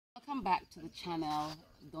Welcome back to the channel.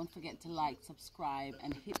 Don't forget to like, subscribe,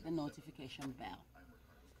 and hit the notification bell.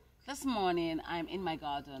 This morning I'm in my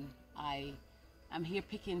garden. I'm here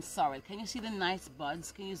picking sorrel. Can you see the nice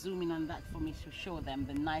buds? Can you zoom in on that for me to show them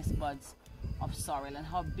the nice buds of sorrel and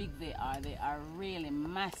how big they are? They are really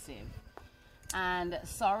massive. And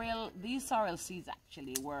sorrel, these sorrel seeds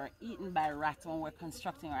actually were eaten by rats when we were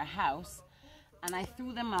constructing our house, and I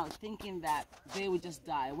threw them out thinking that they would just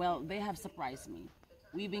die. Well, they have surprised me.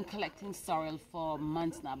 We've been collecting sorrel for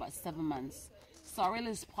months now, about 7 months. Sorrel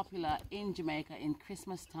is popular in Jamaica in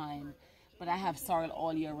Christmas time, but I have sorrel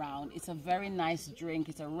all year round. It's a very nice drink.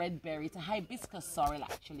 It's a red berry. It's a hibiscus sorrel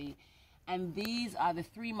actually. And these are the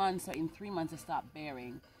 3 months, so in 3 months they start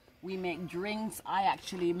bearing. We make drinks. I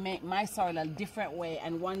actually make my sorrel a different way,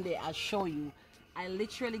 and one day I'll show you. I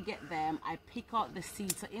literally get them, I pick out the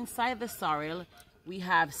seeds. So inside the sorrel we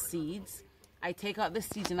have seeds. I take out the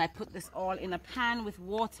seeds and I put this all in a pan with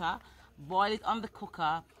water, boil it on the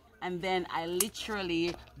cooker, and then I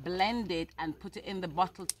literally blend it and put it in the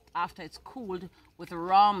bottle after it's cooled with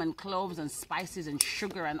rum and cloves and spices and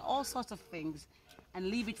sugar and all sorts of things,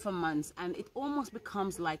 and leave it for months, and it almost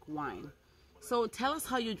becomes like wine. So tell us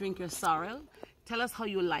how you drink your sorrel. Tell us how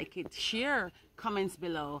you like it. Share comments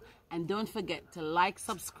below, and don't forget to like,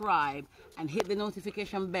 subscribe, and hit the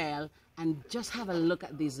notification bell, and just have a look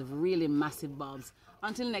at these really massive bulbs.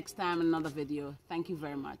 Until next time, another video. Thank you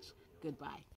very much. Goodbye.